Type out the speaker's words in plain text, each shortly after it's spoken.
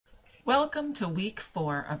Welcome to Week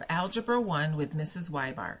 4 of Algebra 1 with Mrs.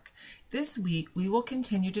 Whybark. This week we will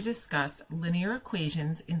continue to discuss linear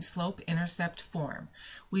equations in slope-intercept form.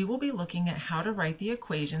 We will be looking at how to write the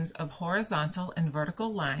equations of horizontal and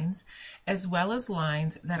vertical lines, as well as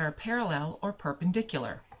lines that are parallel or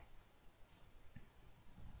perpendicular.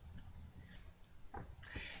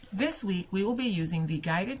 This week we will be using the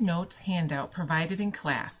guided notes handout provided in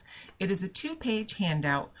class. It is a 2-page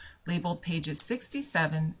handout labeled pages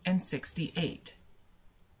 67 and 68.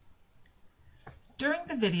 During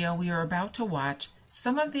the video we are about to watch,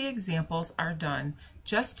 some of the examples are done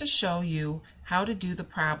just to show you how to do the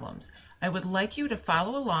problems. I would like you to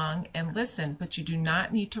follow along and listen, but you do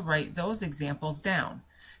not need to write those examples down.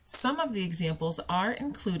 Some of the examples are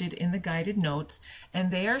included in the guided notes, and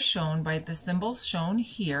they are shown by the symbols shown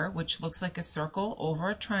here, which looks like a circle over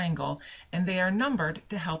a triangle, and they are numbered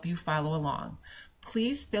to help you follow along.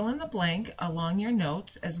 Please fill in the blank along your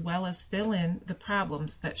notes, as well as fill in the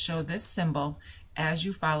problems that show this symbol as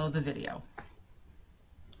you follow the video.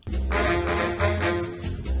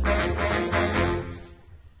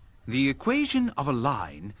 The equation of a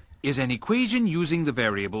line is an equation using the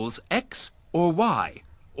variables x or y,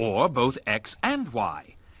 or both x and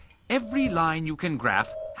y. Every line you can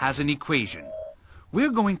graph has an equation. We're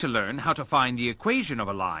going to learn how to find the equation of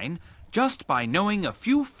a line just by knowing a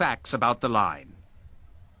few facts about the line.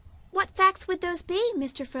 What facts would those be,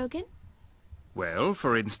 Mr. Frogan? Well,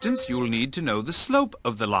 for instance, you'll need to know the slope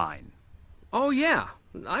of the line. Oh yeah,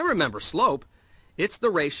 I remember slope. It's the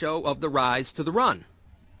ratio of the rise to the run.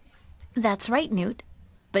 That's right, Newt.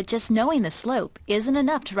 But just knowing the slope isn't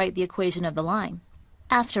enough to write the equation of the line.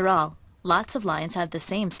 After all, lots of lines have the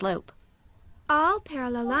same slope. All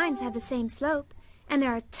parallel lines have the same slope, and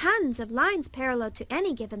there are tons of lines parallel to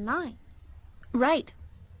any given line. Right.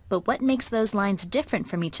 But what makes those lines different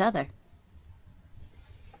from each other?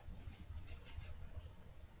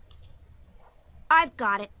 I've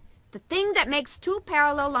got it. The thing that makes two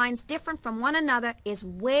parallel lines different from one another is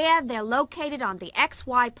where they're located on the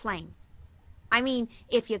xy plane. I mean,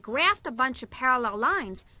 if you graphed a bunch of parallel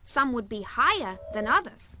lines, some would be higher than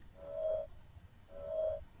others.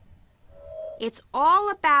 It's all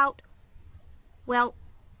about, well,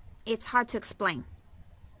 it's hard to explain.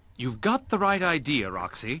 You've got the right idea,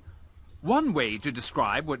 Roxy. One way to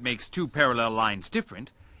describe what makes two parallel lines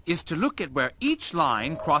different is to look at where each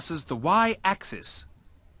line crosses the y-axis.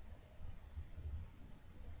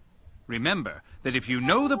 Remember that if you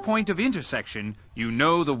know the point of intersection, you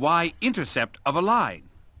know the y-intercept of a line.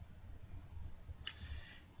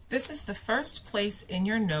 This is the first place in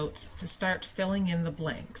your notes to start filling in the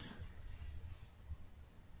blanks.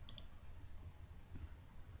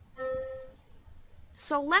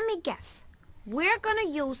 So let me guess. We're going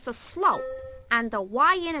to use the slope and the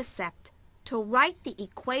y-intercept to write the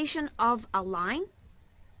equation of a line?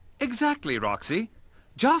 Exactly, Roxy.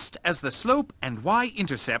 Just as the slope and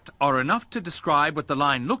y-intercept are enough to describe what the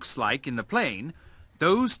line looks like in the plane,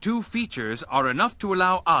 those two features are enough to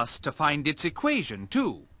allow us to find its equation,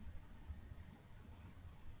 too.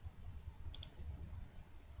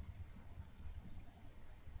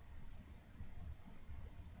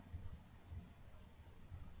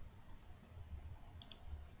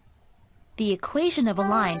 The equation of a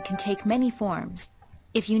line can take many forms.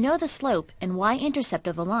 If you know the slope and y-intercept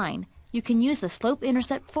of a line, you can use the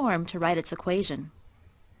slope-intercept form to write its equation.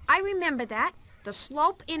 I remember that. The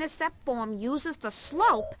slope-intercept form uses the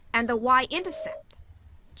slope and the y-intercept.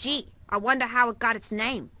 Gee, I wonder how it got its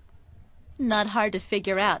name. Not hard to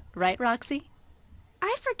figure out, right, Roxy?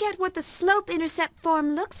 I forget what the slope-intercept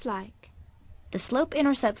form looks like. The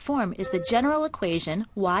slope-intercept form is the general equation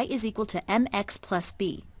y is equal to mx plus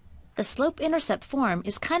b. The slope-intercept form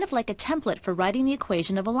is kind of like a template for writing the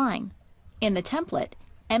equation of a line. In the template,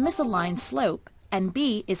 m is the line's slope, and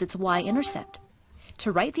b is its y-intercept.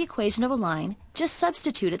 To write the equation of a line, just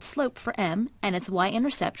substitute its slope for m and its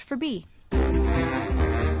y-intercept for b.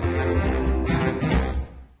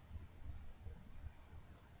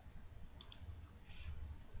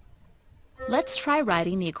 Let's try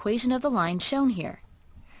writing the equation of the line shown here.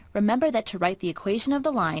 Remember that to write the equation of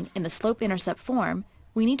the line in the slope-intercept form,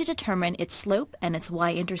 we need to determine its slope and its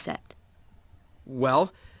y-intercept.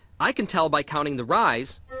 Well, I can tell by counting the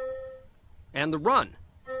rise and the run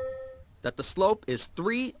that the slope is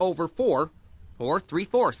 3/4, or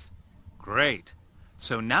 3/4. Great.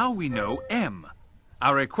 So now we know m.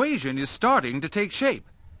 Our equation is starting to take shape.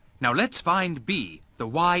 Now let's find b, the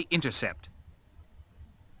y-intercept.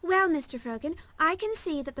 Well, Mr. Frogan, I can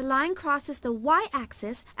see that the line crosses the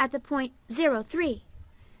y-axis at the point 0, 3.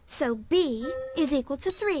 So b is equal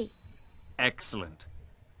to 3. Excellent.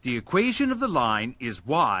 The equation of the line is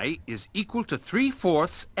y is equal to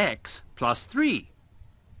 3/4 x plus 3.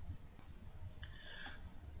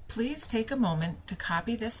 Please take a moment to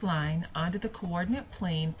copy this line onto the coordinate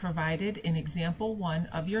plane provided in example 1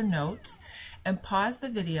 of your notes and pause the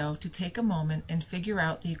video to take a moment and figure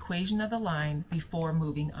out the equation of the line before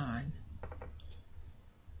moving on.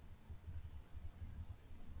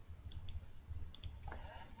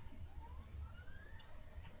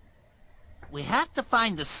 We have to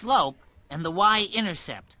find the slope and the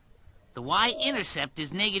y-intercept. The y-intercept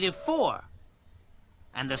is -4,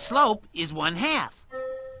 and the slope is 1/2.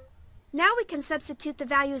 Now we can substitute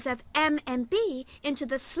the values of m and b into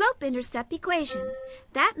the slope-intercept equation.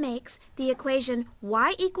 That makes the equation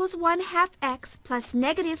y equals 1/2 x plus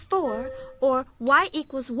 -4, or y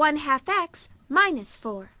equals 1/2 x minus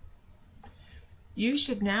 4. You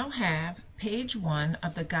should now have page 1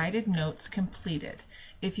 of the guided notes completed.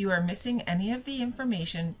 If you are missing any of the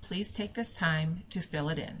information, please take this time to fill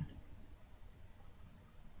it in.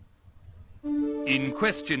 In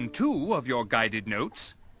question 2 of your guided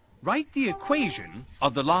notes, write the equation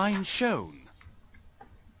of the line shown.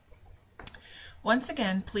 Once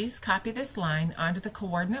again, please copy this line onto the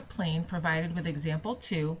coordinate plane provided with example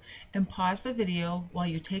 2 and pause the video while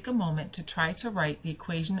you take a moment to try to write the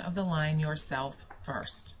equation of the line yourself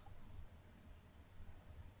first.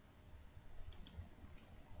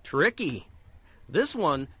 Tricky. This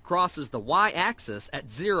one crosses the y-axis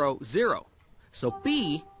at 0, 0. So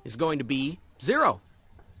b is going to be 0.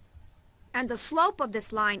 And the slope of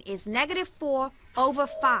this line is -4 over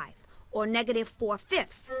 5, or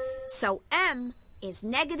 -4/5. So m is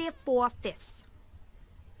 -4/5.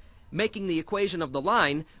 Making the equation of the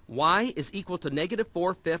line, y is equal to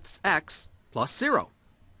 -4/5 x plus 0.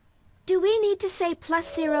 Do we need to say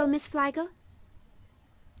plus 0, Miss Fleigel?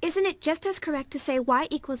 Isn't it just as correct to say y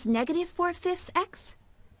equals -4/5 x?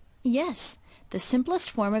 Yes, the simplest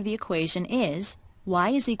form of the equation is y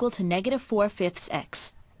is equal to -4/5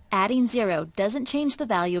 x. Adding 0 doesn't change the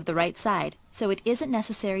value of the right side, so it isn't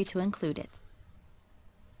necessary to include it.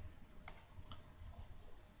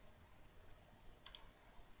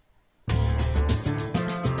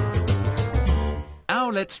 Now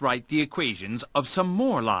let's write the equations of some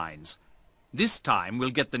more lines. This time we'll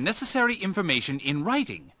get the necessary information in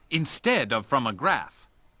writing instead of from a graph.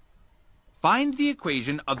 Find the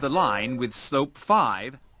equation of the line with slope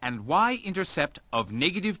 5 and y-intercept of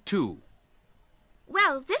 -2.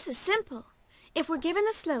 Well, this is simple. If we're given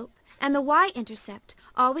the slope and the y-intercept,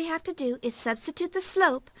 all we have to do is substitute the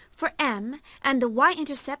slope for m and the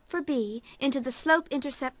y-intercept for b into the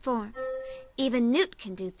slope-intercept form. Even Newt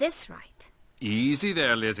can do this right. Easy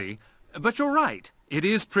there, Lizzie. But you're right. It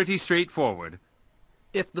is pretty straightforward.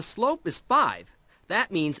 If the slope is 5, that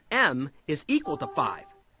means m is equal to 5.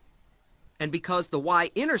 And because the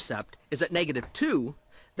y-intercept is at -2,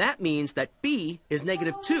 that means that b is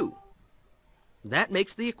 -2. That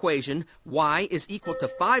makes the equation y is equal to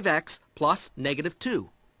 5x plus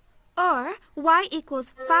 -2. Or y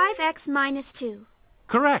equals 5x minus 2.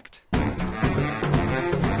 Correct.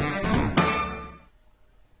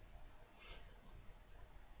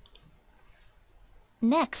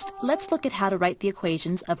 Next, let's look at how to write the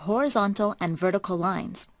equations of horizontal and vertical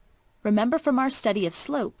lines. Remember from our study of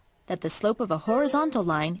slope that the slope of a horizontal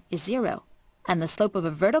line is 0, and the slope of a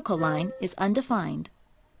vertical line is undefined.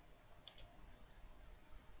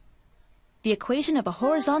 The equation of a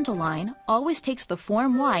horizontal line always takes the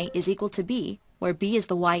form y is equal to b, where b is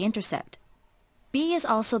the y-intercept. B is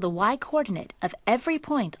also the y-coordinate of every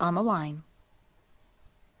point on the line.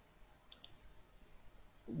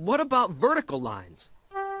 What about vertical lines?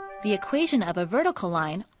 The equation of a vertical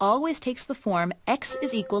line always takes the form x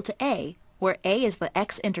is equal to a, where a is the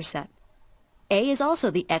x-intercept. A is also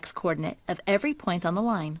the x-coordinate of every point on the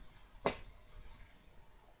line.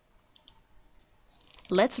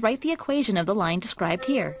 Let's write the equation of the line described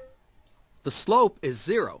here. The slope is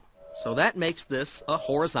 0, so that makes this a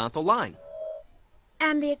horizontal line.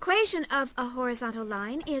 And the equation of a horizontal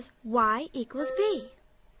line is y equals b.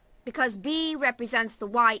 Because b represents the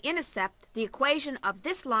y-intercept, the equation of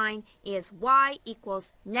this line is y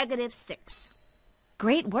equals -6.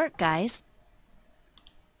 Great work, guys!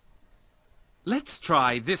 Let's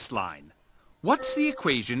try this line. What's the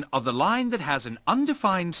equation of the line that has an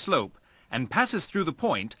undefined slope and passes through the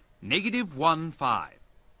point -1, 5?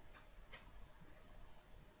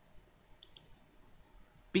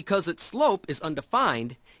 Because its slope is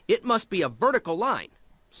undefined, it must be a vertical line,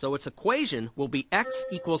 so its equation will be x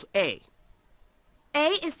equals a.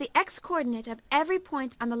 A is the x-coordinate of every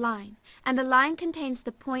point on the line, and the line contains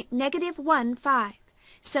the point -1, 5.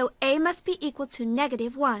 So a must be equal to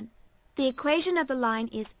 -1. The equation of the line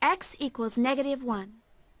is x equals -1.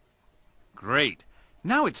 Great.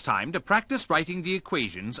 Now it's time to practice writing the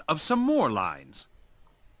equations of some more lines.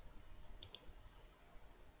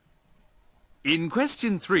 In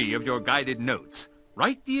question 3 of your guided notes,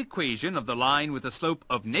 write the equation of the line with a slope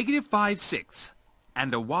of -5/6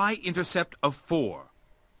 and a y-intercept of 4.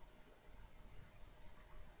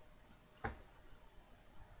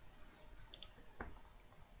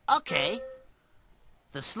 Okay.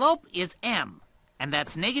 The slope is m, and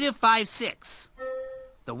that's -5/6.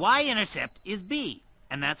 The y-intercept is b,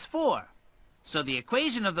 and that's 4. So the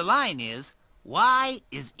equation of the line is y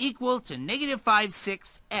is equal to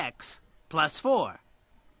 -5/6x plus 4.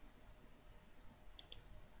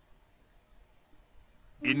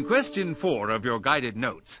 In question 4 of your guided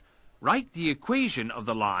notes, write the equation of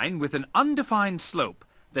the line with an undefined slope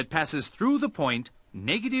that passes through the point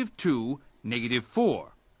 -2,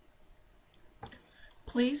 -4.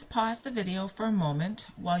 Please pause the video for a moment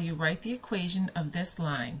while you write the equation of this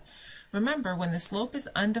line. Remember, when the slope is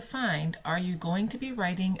undefined, are you going to be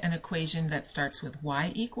writing an equation that starts with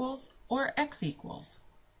y equals or x equals?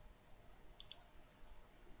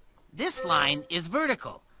 This line is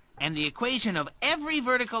vertical, and the equation of every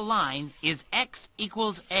vertical line is x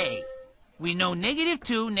equals a. We know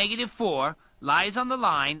 -2, -4 lies on the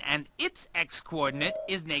line, and its x-coordinate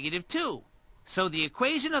is -2. So the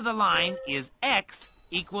equation of the line is x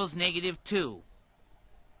equals -2.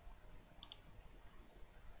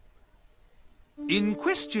 In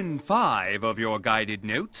question 5 of your guided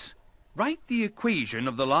notes, write the equation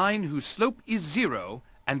of the line whose slope is 0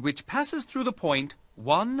 and which passes through the point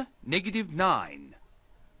 1, -9.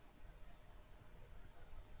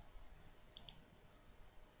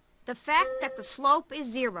 The fact that the slope is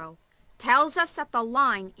 0 tells us that the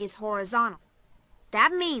line is horizontal.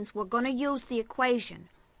 That means we're going to use the equation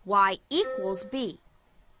y equals b.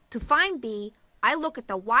 To find b, I look at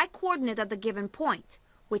the y-coordinate of the given point,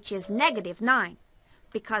 which is -9.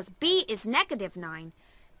 Because b is -9,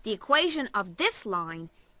 the equation of this line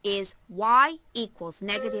is y equals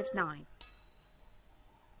 -9.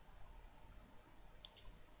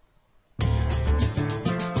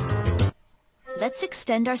 Let's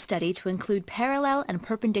extend our study to include parallel and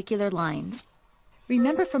perpendicular lines.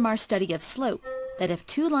 Remember from our study of slope that if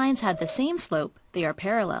two lines have the same slope, they are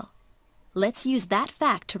parallel. Let's use that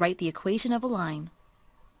fact to write the equation of a line.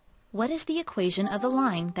 What is the equation of the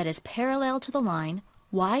line that is parallel to the line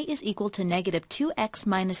y is equal to -2x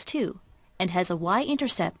minus 2 and has a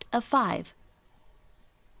y-intercept of 5?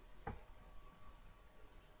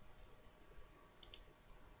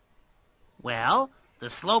 Well, the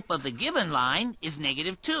slope of the given line is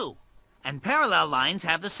 -2, and parallel lines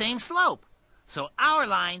have the same slope. So our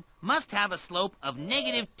line must have a slope of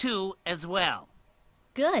 -2 as well.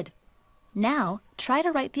 Good. Now, try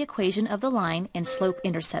to write the equation of the line in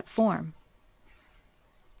slope-intercept form.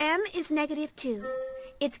 M is -2.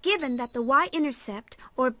 It's given that the y-intercept,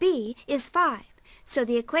 or b, is 5. So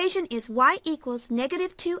the equation is y equals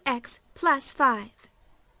 -2x plus 5.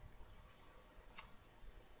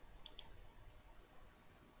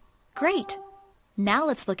 Great. Now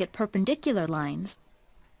let's look at perpendicular lines.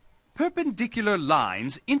 Perpendicular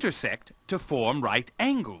lines intersect to form right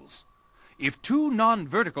angles. If two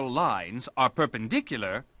non-vertical lines are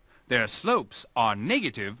perpendicular, their slopes are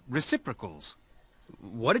negative reciprocals.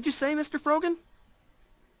 What did you say, Mr. Frogan?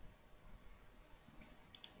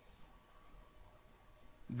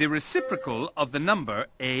 The reciprocal of the number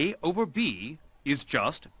a over b is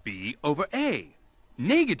just b over a.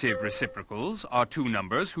 Negative reciprocals are two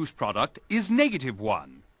numbers whose product is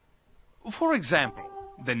 -1. For example,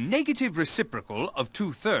 the negative reciprocal of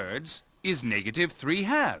 2/3 is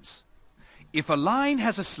 -3/2. If a line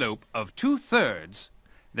has a slope of 2/3,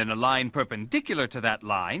 then a line perpendicular to that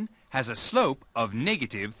line has a slope of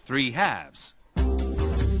 -3/2.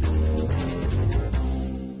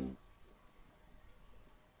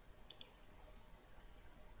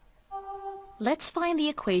 Let's find the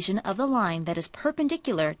equation of the line that is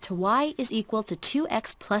perpendicular to y is equal to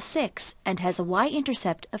 2x plus 6 and has a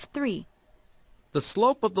y-intercept of 3. The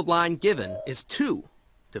slope of the line given is 2.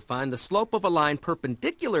 To find the slope of a line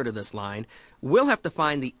perpendicular to this line, we'll have to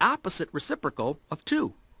find the opposite reciprocal of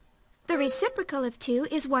 2. The reciprocal of 2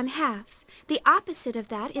 is 1/2. The opposite of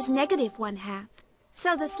that is -1/2.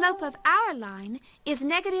 So the slope of our line is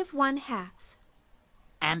 -1/2.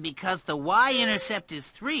 And because the y-intercept is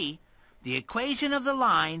 3, the equation of the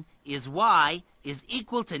line is y is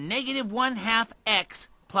equal to -1/2 x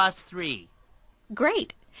plus 3.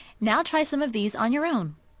 Great! Now try some of these on your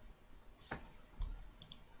own.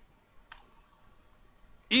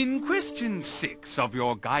 In question 6 of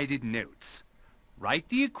your guided notes, Write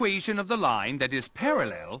the equation of the line that is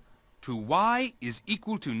parallel to y is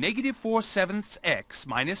equal to -4/7 x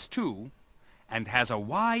minus 2 and has a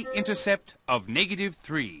y-intercept of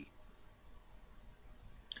 -3.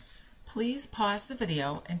 Please pause the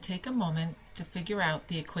video and take a moment to figure out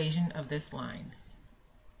the equation of this line.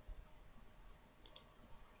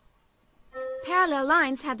 Parallel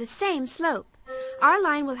lines have the same slope. Our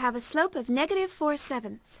line will have a slope of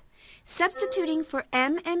 -4/7. Substituting for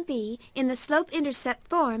m and b in the slope-intercept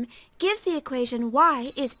form gives the equation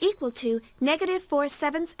y is equal to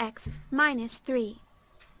 -4/7 x minus 3.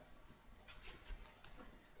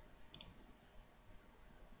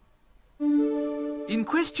 In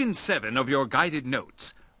question 7 of your guided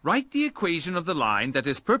notes, write the equation of the line that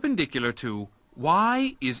is perpendicular to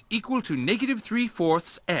y is equal to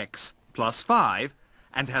 -3/4 x plus 5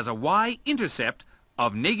 and has a y-intercept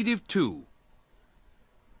of -2.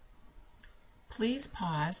 Please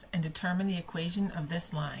pause and determine the equation of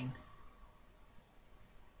this line.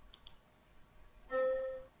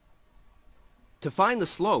 To find the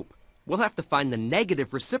slope, we'll have to find the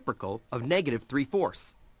negative reciprocal of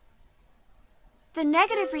 -3/4. The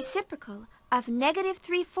negative reciprocal of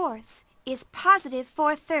 -3/4 is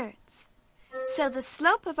 +4/3. So the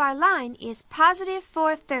slope of our line is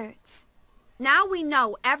 +4/3. Now we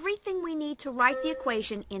know everything we need to write the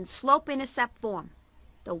equation in slope-intercept form.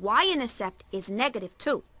 The y-intercept is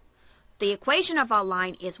 -2. The equation of our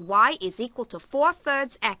line is y is equal to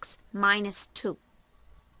 4/3 x minus 2.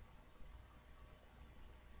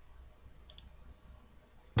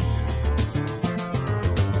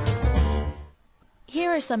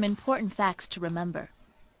 Here are some important facts to remember.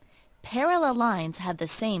 Parallel lines have the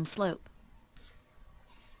same slope.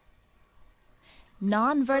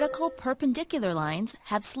 Non-vertical perpendicular lines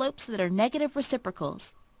have slopes that are negative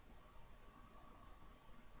reciprocals.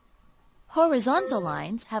 Horizontal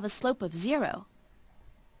lines have a slope of 0.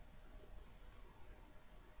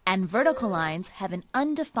 And vertical lines have an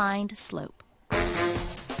undefined slope.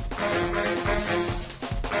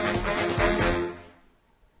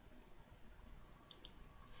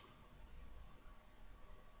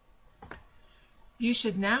 You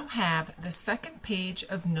should now have the second page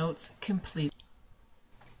of notes complete.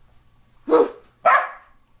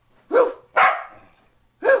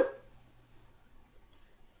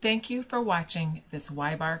 Thank you for watching this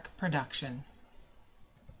Whybark production.